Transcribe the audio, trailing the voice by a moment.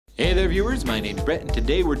Hey there viewers, my name's Brett and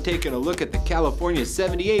today we're taking a look at the California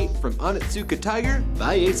 78 from Onitsuka Tiger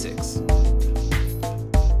by Asics.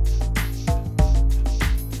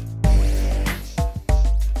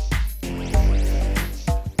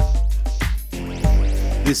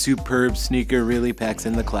 This superb sneaker really packs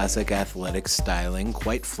in the classic athletic styling,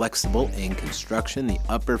 quite flexible in construction. The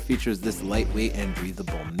upper features this lightweight and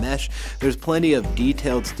breathable mesh. There's plenty of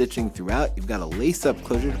detailed stitching throughout. You've got a lace-up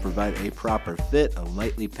closure to provide a proper fit, a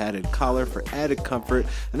lightly padded collar for added comfort,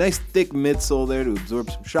 a nice thick midsole there to absorb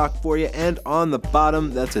some shock for you, and on the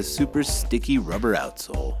bottom, that's a super sticky rubber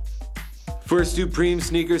outsole. For supreme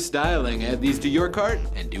sneaker styling, add these to your cart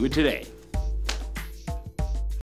and do it today.